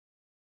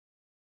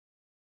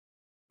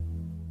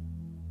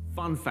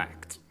Fun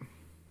fact,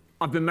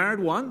 I've been married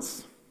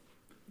once,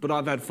 but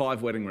I've had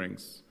 5 wedding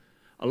rings.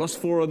 I lost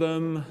 4 of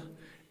them,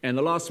 and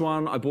the last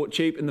one I bought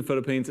cheap in the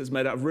Philippines. It's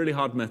made out of really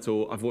hard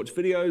metal. I've watched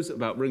videos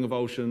about ring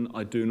avulsion.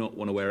 I do not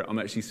want to wear it. I'm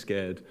actually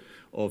scared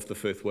of the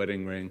 5th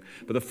wedding ring.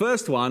 But the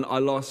first one I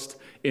lost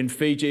in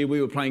Fiji. We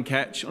were playing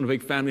catch on a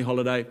big family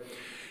holiday,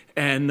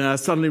 and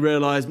suddenly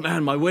realized,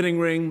 man, my wedding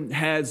ring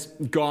has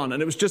gone.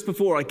 And it was just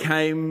before I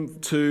came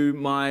to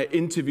my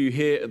interview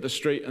here at the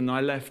street, and I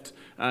left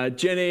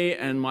Jenny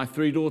and my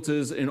 3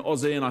 daughters in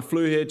Aussie, and I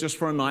flew here just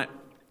for a night.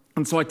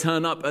 And so I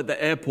turn up at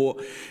the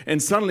airport, and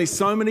suddenly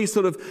so many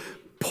sort of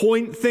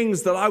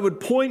things that I would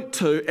point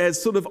to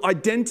as sort of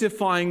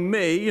identifying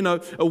me, you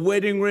know, a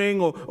wedding ring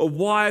or a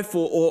wife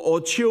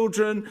or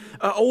children,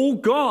 are all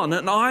gone.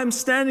 And I'm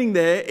standing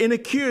there in a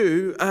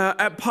queue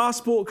at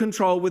passport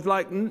control with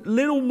like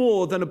little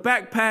more than a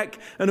backpack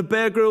and a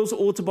Bear Grylls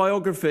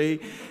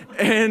autobiography.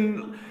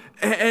 And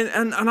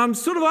I'm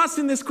sort of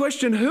asking this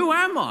question, who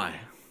am I?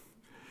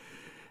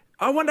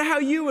 I wonder how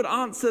you would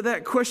answer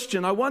that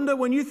question. I wonder,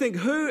 when you think,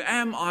 who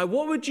am I?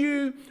 What would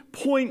you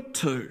point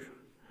to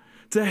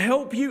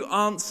help you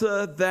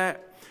answer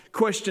that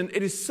question?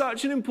 It is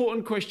such an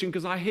important question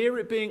because I hear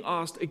it being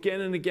asked again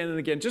and again and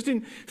again. Just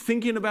in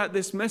thinking about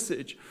this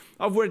message,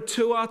 I've read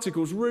 2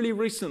 articles really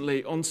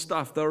recently on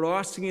stuff that are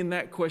asking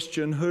that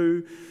question,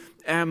 who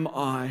am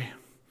I?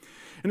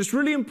 And it's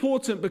really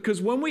important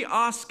because when we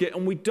ask it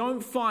and we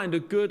don't find a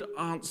good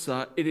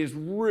answer, it is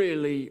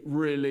really,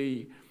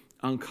 really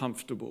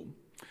uncomfortable.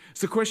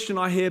 It's a question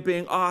I hear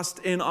being asked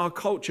in our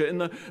culture, in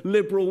the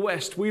liberal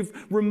West.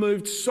 We've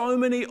removed so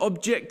many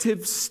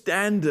objective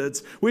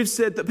standards. We've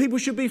said that people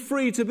should be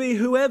free to be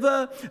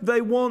whoever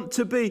they want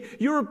to be.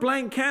 You're a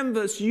blank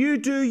canvas. You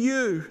do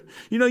you.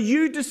 You know,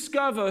 you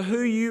discover who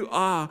you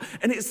are.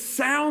 And it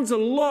sounds a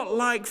lot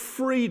like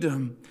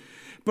freedom.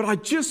 But I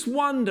just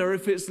wonder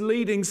if it's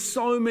leading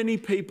so many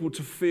people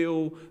to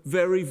feel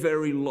very,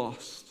 very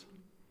lost.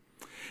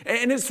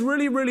 And it's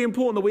really, really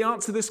important that we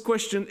answer this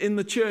question in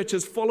the church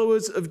as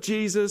followers of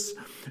Jesus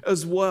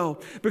as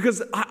well.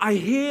 Because I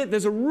hear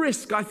there's a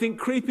risk, I think,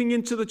 creeping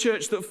into the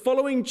church that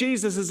following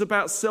Jesus is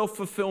about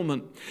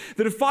self-fulfillment.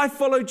 That if I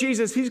follow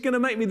Jesus, he's going to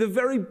make me the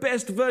very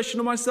best version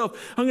of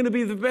myself. I'm going to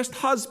be the best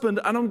husband,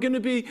 and I'm going to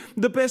be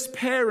the best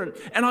parent,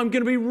 and I'm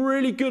going to be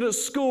really good at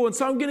school, and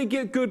so I'm going to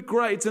get good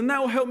grades, and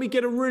that will help me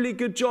get a really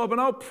good job, and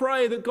I'll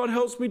pray that God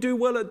helps me do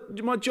well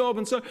at my job,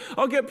 and so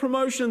I'll get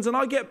promotions, and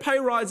I'll get pay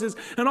rises,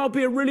 and I'll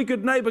be a really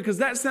good neighbor because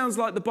that sounds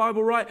like the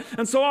Bible, right?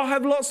 And so I'll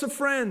have lots of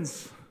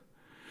friends.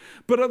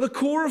 But at the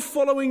core of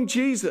following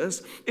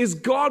Jesus is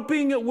God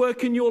being at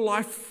work in your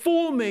life,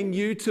 forming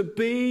you to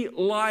be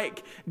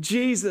like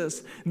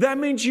Jesus. That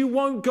means you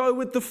won't go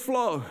with the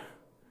flow.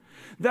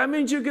 That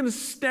means you're going to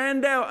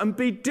stand out and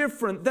be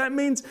different. That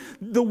means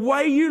the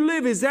way you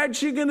live is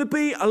actually going to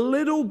be a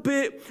little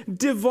bit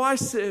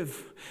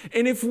divisive.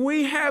 And if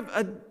we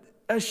have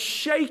a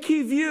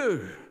shaky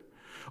view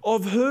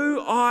of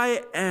who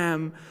I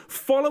am,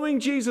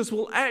 following Jesus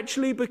will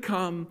actually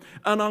become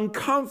an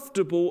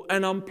uncomfortable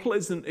and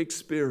unpleasant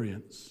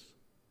experience.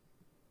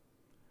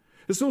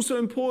 It's also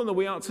important that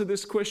we answer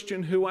this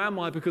question, who am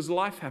I? Because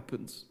life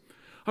happens.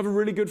 I have a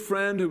really good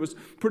friend who was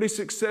pretty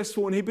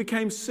successful, and he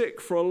became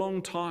sick for a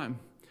long time.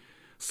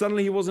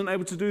 Suddenly he wasn't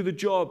able to do the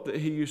job that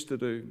he used to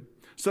do.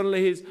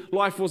 Suddenly his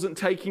life wasn't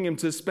taking him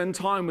to spend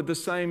time with the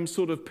same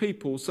sort of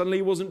people. Suddenly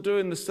he wasn't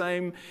doing the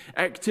same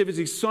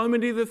activities. So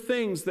many of the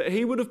things that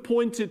he would have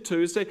pointed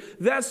to say,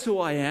 that's who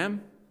I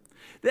am,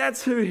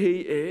 that's who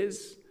he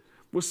is,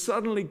 was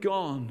suddenly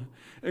gone.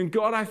 And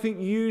God, I think,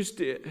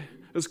 used it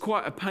as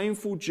quite a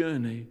painful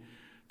journey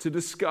to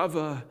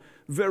discover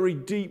very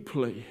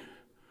deeply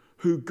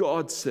who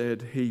God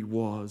said he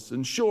was.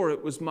 And sure,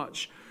 it was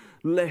much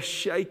less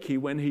shaky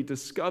when he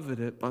discovered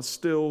it, but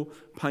still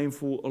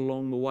painful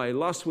along the way.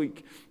 Last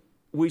week,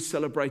 we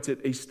celebrated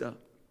Easter.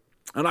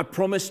 And I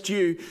promised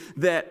you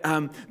that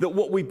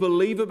what we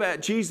believe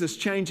about Jesus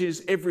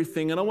changes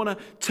everything. And I want to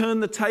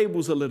turn the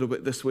tables a little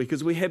bit this week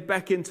as we head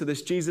back into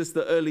this Jesus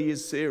the Early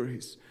Years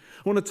series.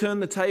 I want to turn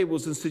the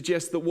tables and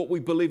suggest that what we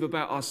believe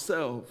about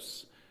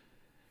ourselves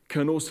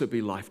can also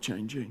be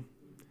life-changing.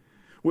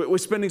 We're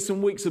spending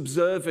some weeks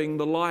observing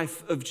the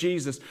life of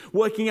Jesus,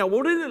 working out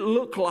what did it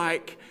look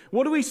like,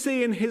 what do we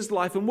see in his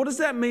life, and what does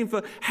that mean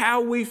for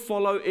how we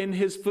follow in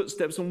his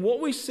footsteps. And what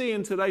we see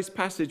in today's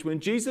passage, when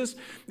Jesus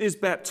is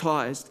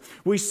baptized,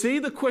 we see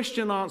the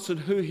question answered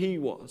who he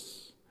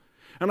was.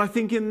 And I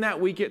think in that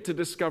we get to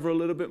discover a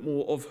little bit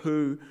more of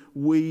who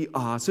we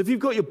are. So if you've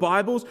got your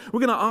Bibles, we're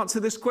going to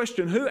answer this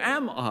question, who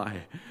am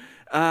I?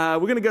 We're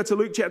going to go to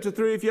Luke chapter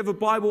 3. If you have a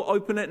Bible,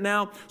 open it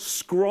now.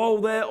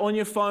 Scroll there on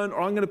your phone, or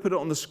I'm going to put it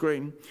on the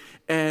screen,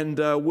 and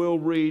we'll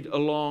read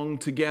along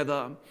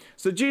together.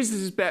 So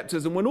Jesus'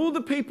 baptism. When all the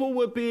people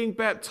were being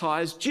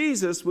baptized,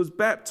 Jesus was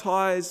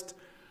baptized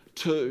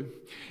too.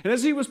 And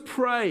as he was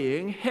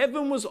praying,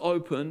 heaven was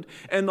opened,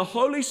 and the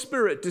Holy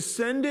Spirit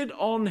descended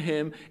on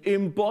him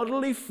in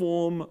bodily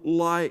form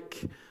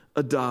like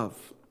a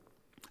dove.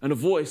 And a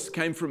voice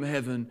came from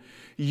heaven,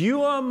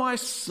 "You are my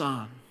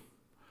son,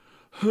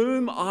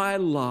 whom I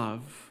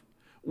love,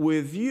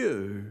 with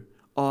you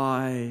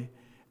I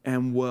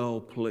am well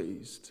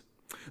pleased.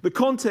 The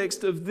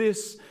context of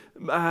this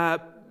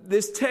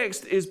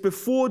text is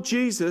before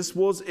Jesus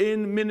was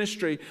in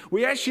ministry.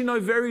 We actually know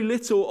very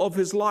little of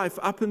his life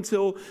up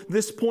until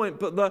this point,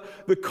 but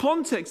the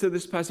context of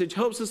this passage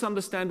helps us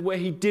understand where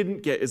he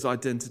didn't get his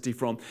identity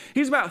from.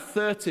 He's about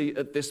 30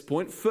 at this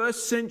point,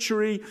 first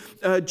century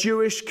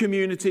Jewish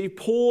community,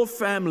 poor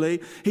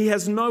family. He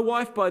has no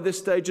wife by this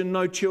stage and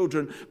no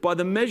children. By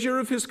the measure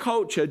of his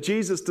culture,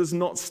 Jesus does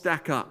not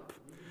stack up.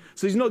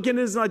 So he's not getting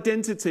his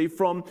identity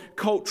from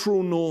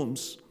cultural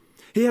norms.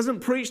 He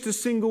hasn't preached a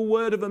single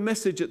word of a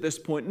message at this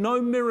point, no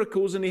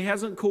miracles, and he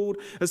hasn't called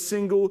a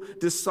single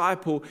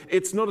disciple.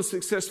 It's not a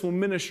successful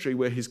ministry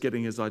where he's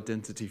getting his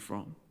identity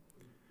from.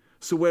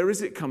 So where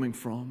is it coming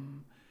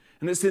from?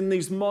 And it's in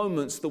these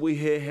moments that we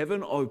hear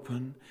heaven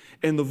open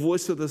and the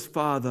voice of the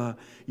Father,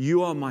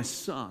 "You are my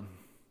Son,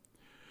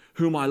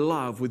 whom I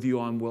love, with you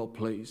I'm well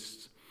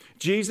pleased."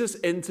 Jesus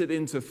entered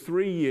into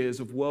 3 years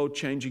of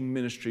world-changing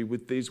ministry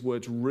with these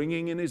words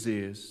ringing in his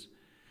ears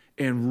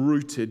and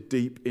rooted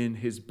deep in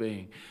his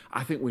being.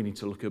 I think we need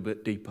to look a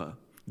bit deeper,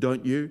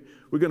 don't you?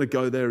 We're going to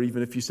go there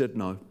even if you said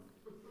no.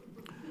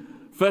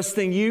 First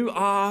thing, you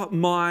are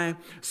my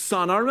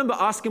son. I remember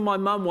asking my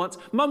mum once,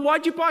 "Mum,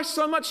 why'd you buy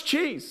so much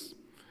cheese?"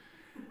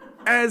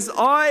 As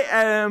I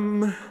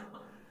am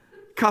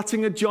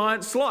cutting a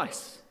giant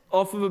slice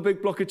off of a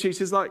big block of cheese,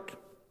 she's like,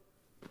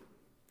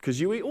 "Because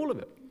you eat all of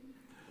it."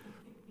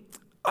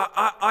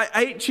 I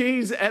ate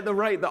cheese at the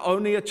rate that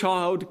only a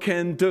child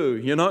can do,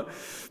 you know.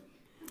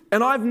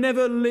 And I've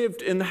never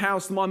lived in the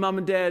house my mum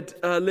and dad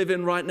live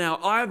in right now.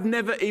 I've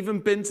never even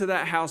been to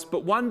that house,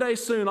 but one day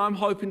soon I'm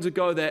hoping to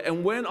go there.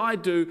 And when I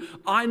do,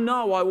 I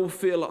know I will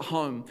feel at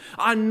home.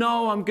 I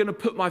know I'm going to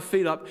put my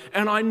feet up,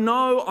 and I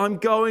know I'm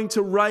going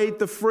to raid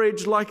the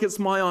fridge like it's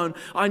my own.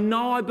 I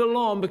know I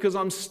belong because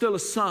I'm still a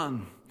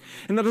son.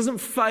 And that doesn't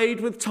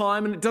fade with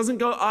time, and it doesn't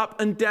go up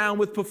and down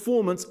with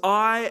performance.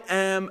 I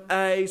am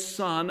a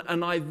son,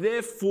 and I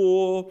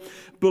therefore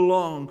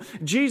belong.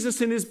 Jesus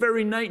in his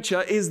very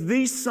nature is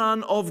the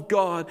Son of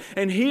God,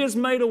 and he has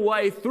made a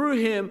way through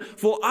him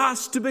for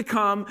us to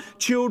become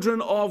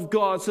children of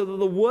God, so that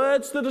the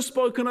words that are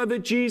spoken over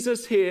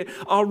Jesus here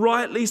are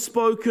rightly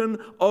spoken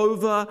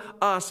over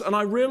us. And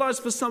I realize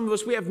for some of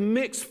us, we have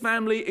mixed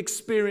family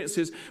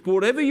experiences, but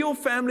whatever your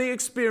family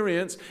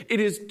experience, it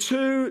is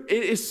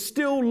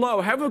still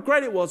low. However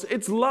great it was,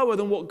 it's lower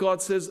than what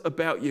God says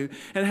about you.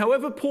 And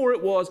however poor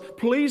it was,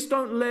 please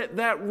don't let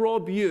that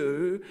rob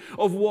you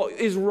of what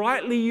is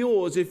rightly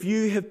yours if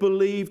you have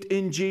believed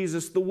in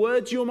Jesus. The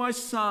words, "You're my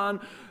son,"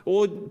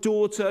 or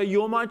 "Daughter,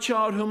 you're my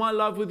child whom I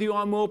love, with you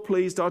I'm well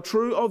pleased," are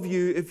true of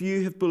you if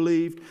you have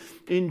believed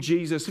in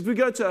Jesus. If we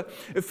go to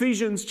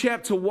Ephesians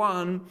chapter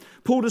 1,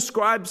 Paul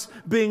describes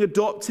being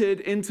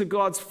adopted into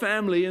God's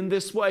family in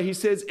this way. He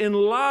says, "In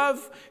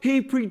love,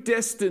 he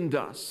predestined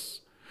us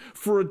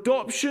for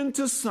adoption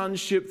to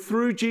sonship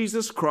through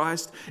Jesus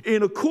Christ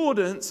in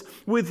accordance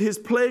with his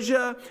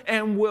pleasure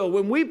and will."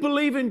 When we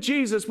believe in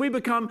Jesus, we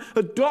become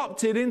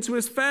adopted into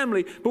his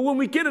family. But when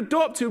we get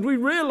adopted, we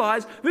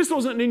realize this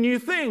wasn't a new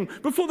thing.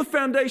 Before the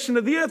foundation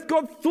of the earth,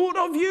 God thought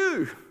of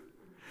you.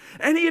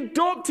 And he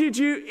adopted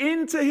you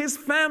into his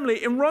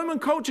family. In Roman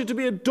culture, to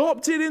be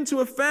adopted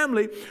into a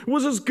family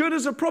was as good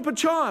as a proper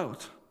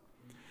child.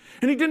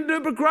 And he didn't do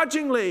it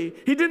begrudgingly.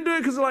 He didn't do it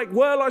because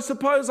well, I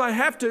suppose I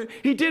have to.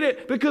 He did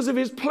it because of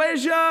his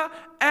pleasure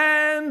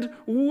and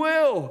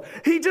will.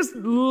 He just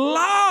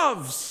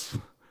loves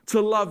to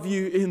love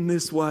you in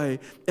this way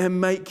and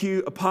make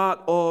you a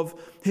part of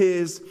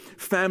his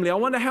family. I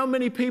wonder how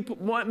many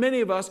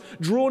of us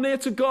draw near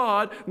to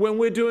God when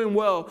we're doing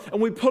well,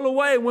 and we pull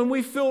away when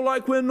we feel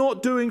like we're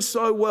not doing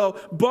so well.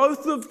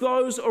 Both of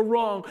those are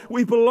wrong.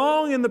 We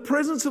belong in the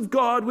presence of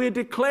God. We are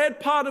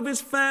declared part of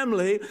his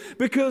family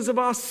because of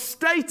our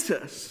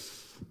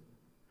status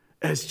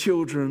as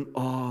children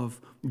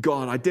of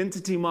God.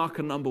 Identity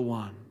marker number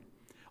 1.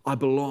 I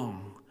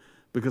belong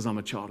because I'm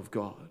a child of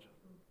God.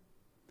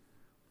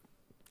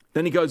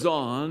 Then he goes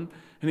on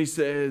and he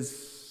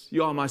says,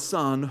 "You are my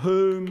son,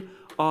 whom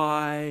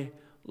I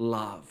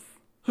love."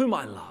 Whom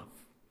I love.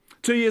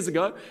 2 years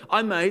ago,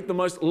 I made the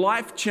most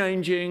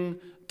life-changing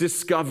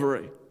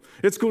discovery.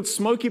 It's called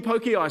Smoky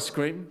Pokey Ice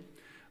Cream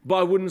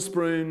by Wooden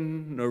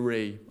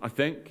Spoon-Nari, I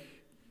think.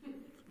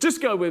 Just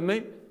go with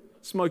me.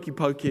 Smoky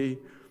Pokey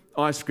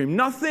ice cream.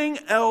 Nothing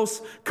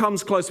else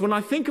comes close. When I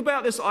think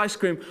about this ice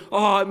cream,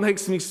 it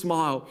makes me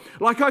smile.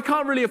 Like, I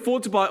can't really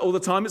afford to buy it all the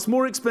time. It's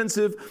more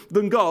expensive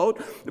than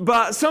gold.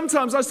 But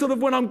sometimes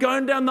when I'm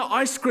going down the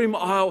ice cream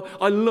aisle,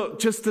 I look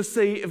just to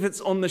see if it's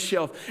on the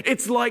shelf.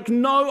 It's like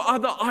no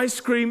other ice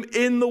cream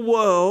in the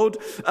world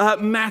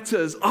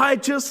matters. I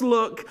just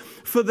look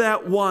for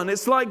that one.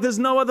 It's like there's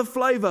no other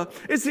flavor.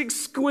 It's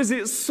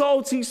exquisite,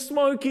 salty,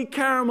 smoky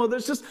caramel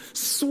that's just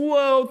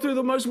swirled through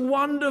the most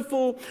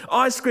wonderful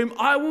ice cream.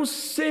 I will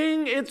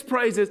sing its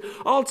praises.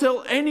 I'll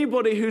tell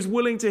anybody who's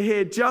willing to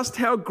hear just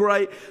how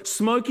great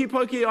Smoky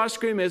Pokey ice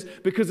cream is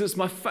because it's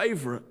my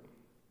favorite.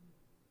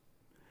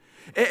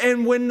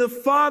 And when the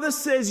Father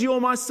says,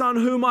 "You're my Son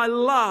whom I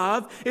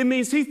love," it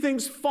means he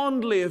thinks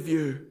fondly of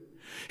you.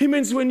 It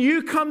means when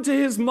you come to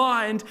his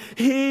mind,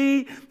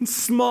 he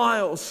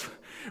smiles.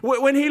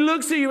 When he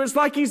looks at you, it's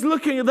like he's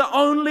looking at the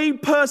only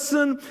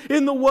person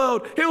in the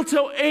world. He'll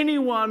tell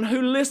anyone who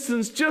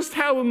listens just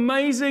how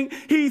amazing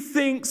he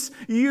thinks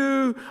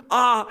you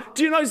are.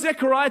 Do you know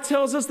Zechariah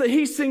tells us that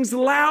he sings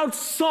loud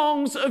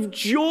songs of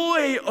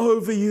joy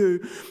over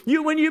you?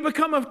 When you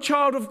become a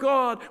child of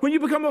God, when you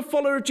become a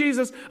follower of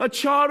Jesus, a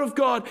child of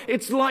God,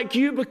 it's like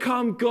you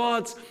become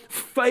God's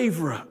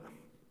favorite.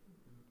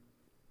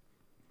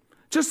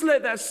 Just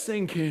let that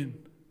sink in.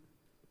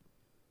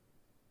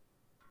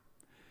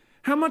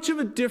 How much of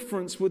a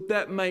difference would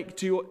that make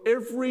to your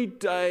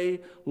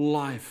everyday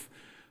life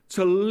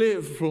to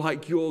live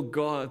like you're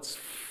God's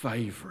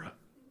favorite?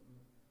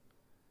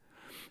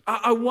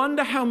 I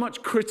wonder how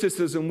much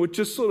criticism would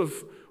just sort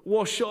of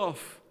wash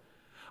off.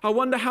 I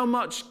wonder how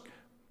much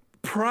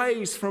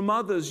praise from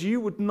others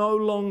you would no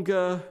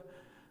longer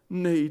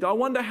need. I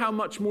wonder how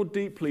much more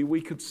deeply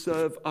we could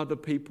serve other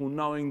people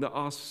knowing that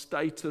our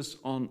status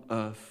on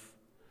earth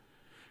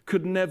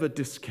could never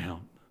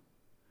discount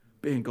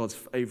being God's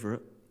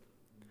favorite.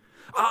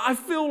 I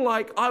feel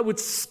like I would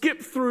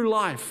skip through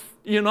life,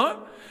 you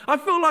know? I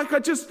feel like I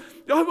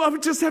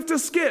would just have to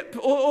skip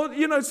or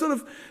sort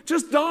of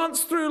just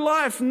dance through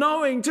life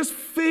knowing, just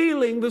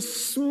feeling the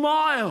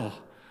smile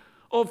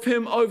of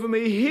him over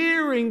me,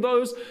 hearing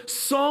those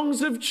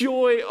songs of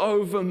joy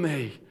over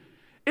me.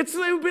 It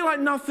would be like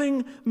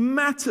nothing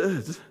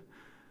mattered.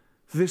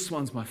 This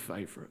one's my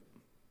favorite.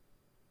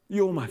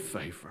 You're my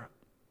favorite.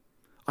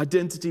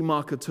 Identity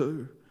marker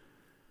 2.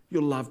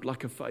 You're loved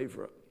like a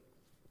favorite.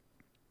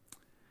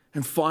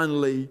 And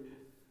finally,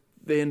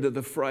 the end of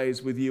the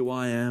phrase, "with you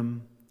I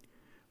am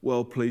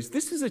well pleased."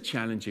 This is a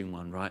challenging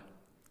one, right?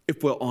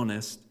 If we're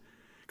honest.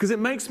 Because it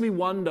makes me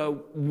wonder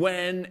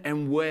when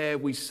and where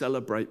we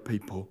celebrate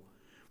people.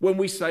 When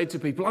we say to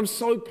people, "I'm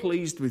so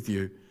pleased with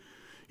you."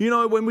 You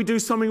know, when we do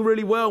something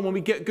really well, when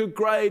we get good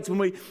grades, when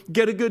we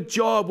get a good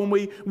job, when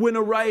we win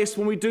a race,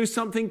 when we do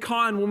something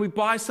kind, when we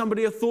buy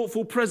somebody a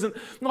thoughtful present.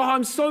 "Oh,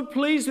 I'm so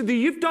pleased with you.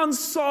 You've done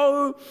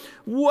so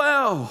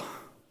well."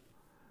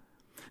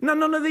 Now,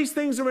 none of these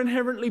things are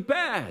inherently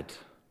bad.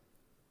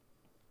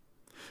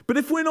 But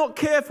if we're not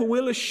careful,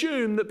 we'll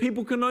assume that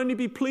people can only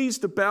be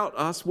pleased about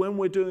us when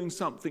we're doing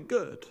something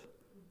good.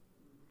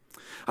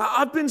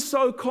 I've been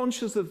so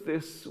conscious of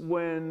this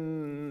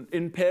when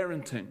in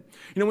parenting.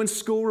 You know, when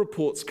school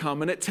reports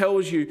come and it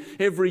tells you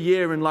every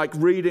year in like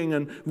reading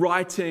and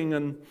writing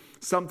and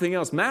something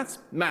else. Maths.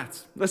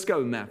 Let's go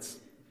with maths.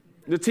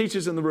 The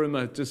teachers in the room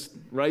are just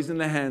raising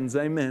their hands.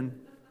 Amen.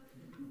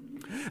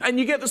 And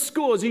you get the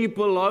scores. Are you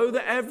below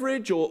the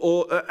average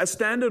or a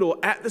standard or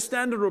at the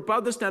standard or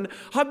above the standard?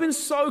 I've been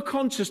so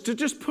conscious to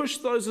just push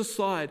those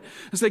aside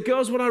and say,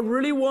 "Girls, what I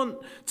really want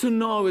to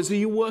know is, are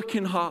you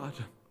working hard?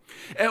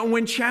 And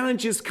when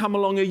challenges come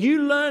along, are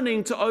you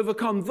learning to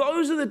overcome?"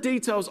 Those are the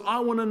details I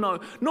want to know.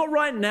 Not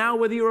right now,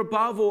 whether you're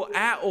above or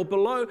at or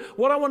below.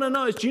 What I want to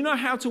know is, do you know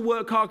how to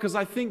work hard? Because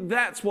I think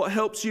that's what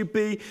helps you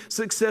be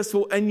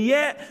successful. And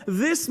yet,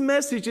 this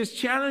message has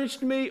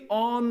challenged me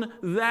on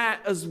that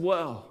as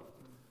well.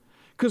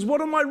 Because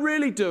what am I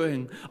really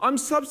doing? I'm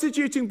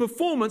substituting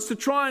performance to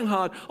trying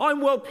hard.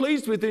 I'm well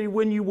pleased with you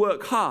when you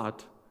work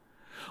hard.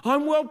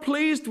 I'm well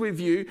pleased with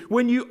you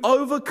when you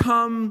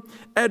overcome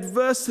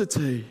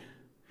adversity,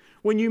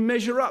 when you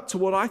measure up to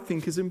what I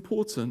think is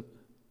important.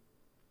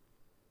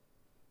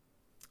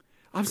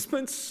 I've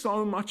spent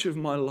so much of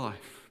my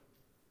life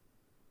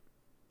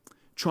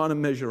trying to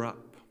measure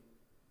up.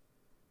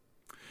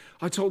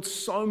 I told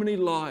so many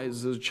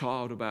lies as a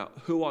child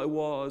about who I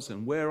was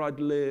and where I'd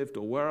lived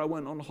or where I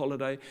went on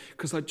holiday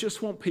because I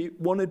just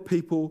wanted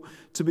people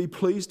to be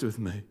pleased with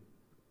me.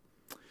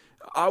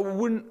 I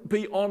wouldn't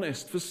be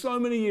honest. For so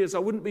many years, I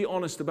wouldn't be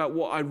honest about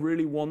what I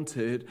really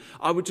wanted.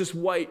 I would just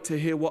wait to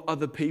hear what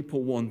other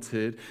people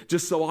wanted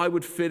just so I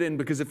would fit in,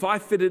 because if I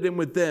fitted in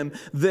with them,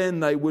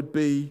 then they would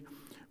be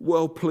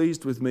well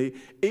pleased with me.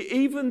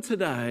 Even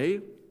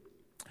today,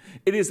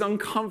 it is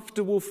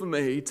uncomfortable for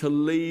me to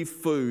leave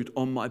food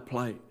on my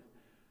plate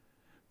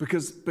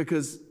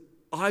because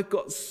I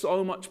got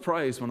so much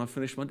praise when I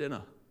finished my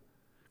dinner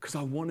because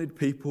I wanted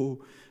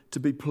people to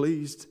be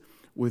pleased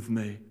with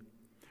me.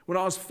 When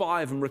I was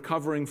 5 and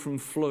recovering from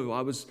flu,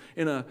 I was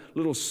in a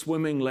little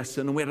swimming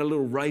lesson and we had a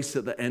little race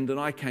at the end and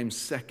I came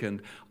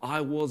second.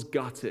 I was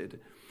gutted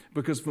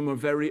because from a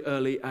very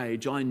early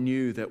age, I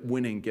knew that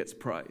winning gets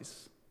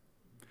praise.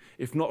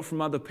 If not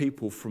from other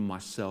people, from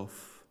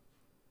myself.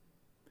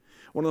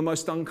 One of the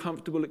most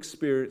uncomfortable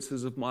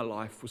experiences of my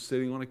life was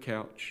sitting on a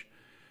couch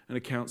and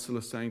a counselor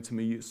saying to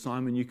me,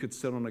 "Simon, you could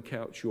sit on a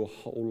couch your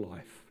whole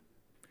life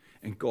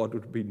and God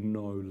would be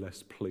no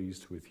less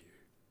pleased with you."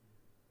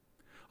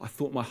 I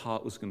thought my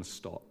heart was going to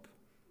stop.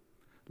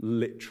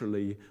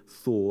 Literally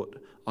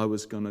thought I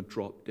was going to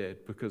drop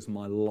dead because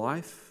my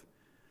life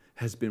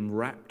has been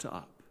wrapped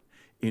up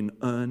in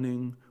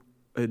earning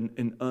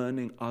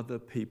other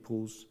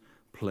people's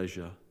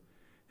pleasure.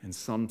 And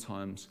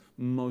sometimes,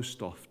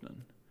 most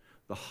often,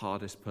 the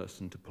hardest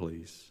person to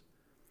please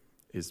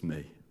is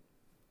me.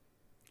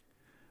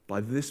 By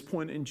this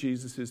point in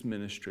Jesus'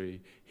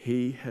 ministry,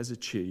 he has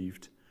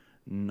achieved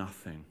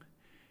nothing.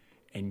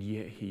 And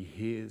yet he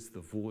hears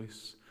the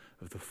voice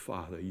of the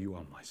Father. You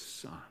are my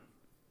Son,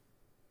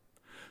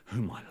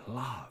 whom I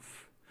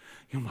love.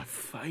 You're my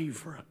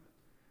favorite.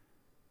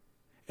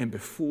 And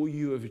before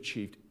you have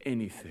achieved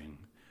anything,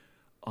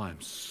 I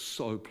am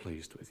so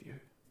pleased with you.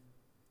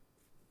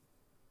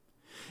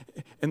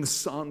 And the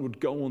Son would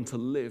go on to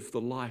live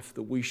the life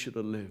that we should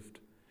have lived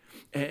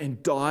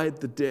and died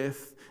the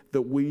death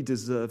that we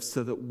deserve,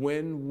 so that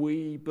when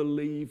we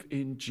believe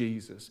in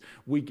Jesus,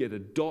 we get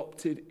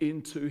adopted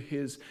into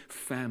his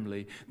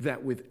family,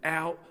 that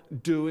without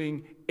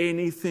doing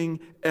anything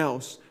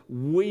else,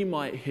 we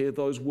might hear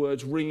those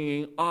words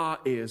ringing in our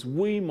ears.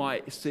 We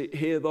might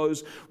hear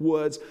those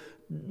words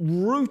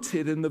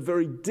rooted in the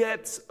very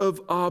depths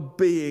of our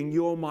being.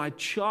 You're my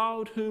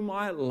child whom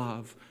I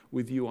love.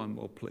 With you I'm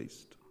well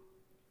pleased.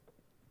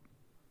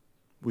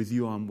 With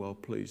you I'm well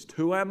pleased.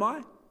 Who am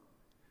I?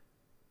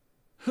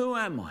 Who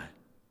am I?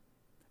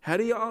 How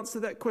do you answer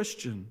that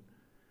question?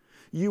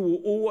 You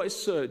will always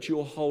search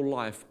your whole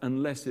life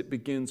unless it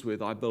begins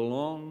with, I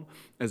belong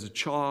as a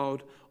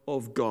child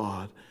of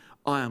God.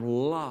 I am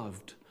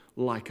loved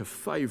like a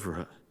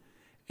favorite,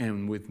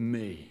 and with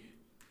me,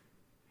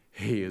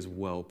 he is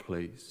well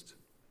pleased.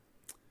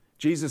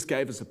 Jesus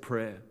gave us a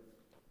prayer.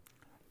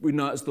 We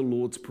know it's the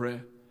Lord's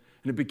Prayer.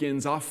 And it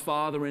begins, Our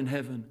Father in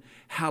heaven,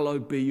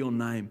 hallowed be your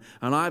name.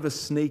 And I have a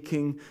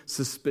sneaking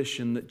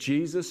suspicion that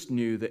Jesus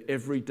knew that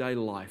everyday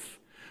life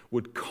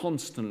would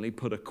constantly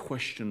put a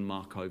question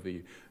mark over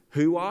you.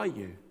 Who are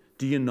you?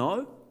 Do you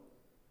know?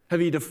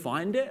 Have you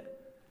defined it?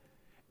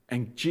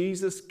 And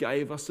Jesus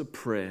gave us a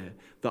prayer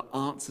that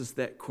answers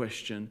that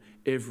question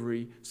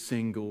every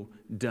single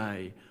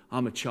day.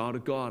 I'm a child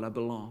of God. I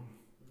belong.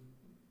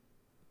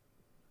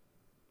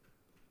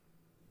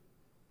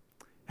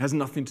 It has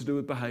nothing to do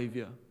with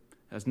behavior.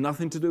 It has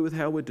nothing to do with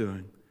how we're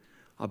doing.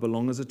 I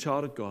belong as a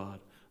child of God.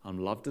 I'm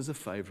loved as a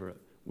favorite.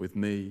 With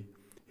me,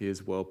 he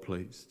is well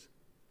pleased.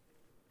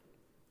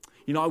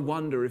 You know, I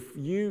wonder if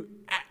you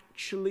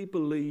actually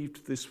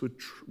believed this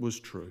was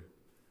true.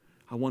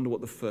 I wonder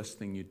what the first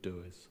thing you'd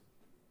do is.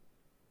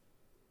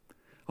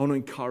 I want to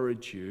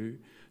encourage you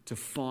to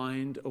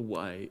find a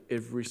way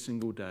every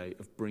single day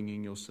of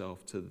bringing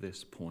yourself to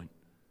this point,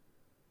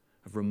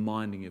 of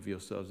reminding of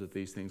yourselves of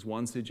these things.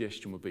 One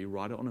suggestion would be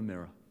write it on a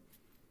mirror.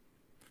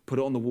 Put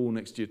it on the wall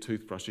next to your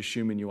toothbrush,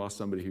 assuming you are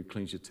somebody who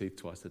cleans your teeth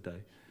twice a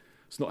day.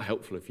 It's not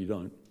helpful if you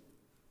don't.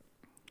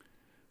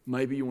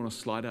 Maybe you want to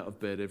slide out of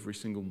bed every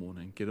single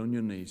morning, get on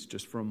your knees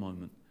just for a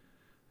moment.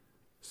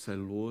 Say,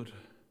 Lord,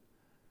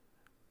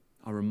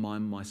 I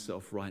remind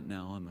myself right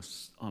now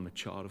I'm a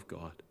child of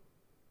God.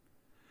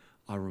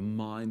 I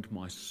remind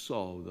my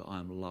soul that I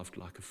am loved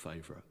like a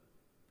favorite.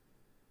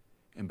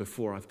 And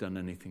before I've done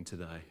anything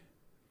today,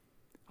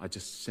 I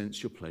just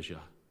sense your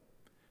pleasure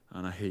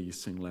and I hear you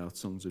sing loud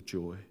songs of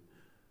joy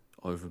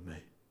over me.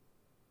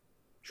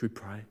 Should we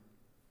pray?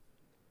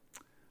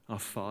 Our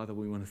Father,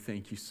 we want to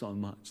thank you so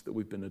much that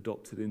we've been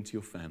adopted into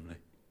your family,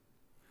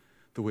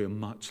 that we are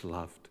much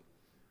loved.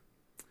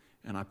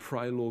 And I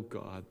pray, Lord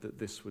God, that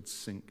this would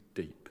sink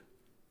deep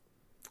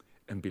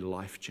and be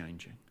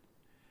life-changing.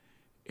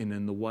 And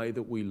in the way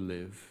that we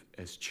live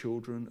as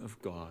children of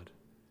God,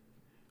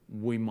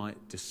 we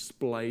might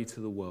display to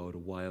the world a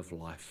way of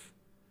life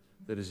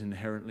that is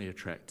inherently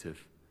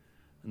attractive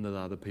and that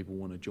other people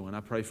want to join. I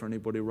pray for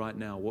anybody right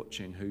now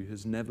watching who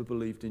has never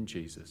believed in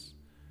Jesus,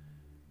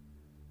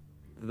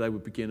 that they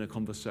would begin a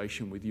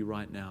conversation with you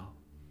right now,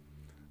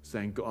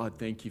 saying, God,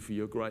 thank you for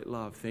your great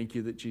love. Thank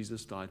you that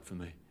Jesus died for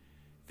me.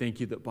 Thank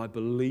you that by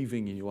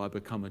believing in you, I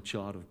become a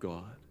child of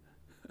God.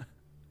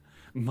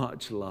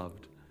 Much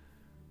loved.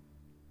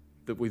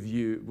 That with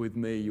you, with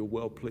me, you're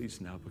well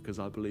pleased now because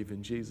I believe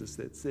in Jesus.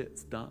 That's it.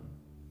 It's done.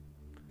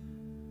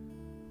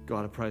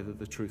 God, I pray that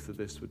the truth of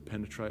this would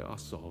penetrate our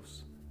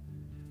souls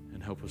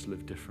and help us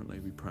live differently.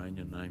 We pray in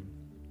your name.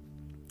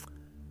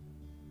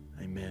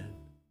 Amen.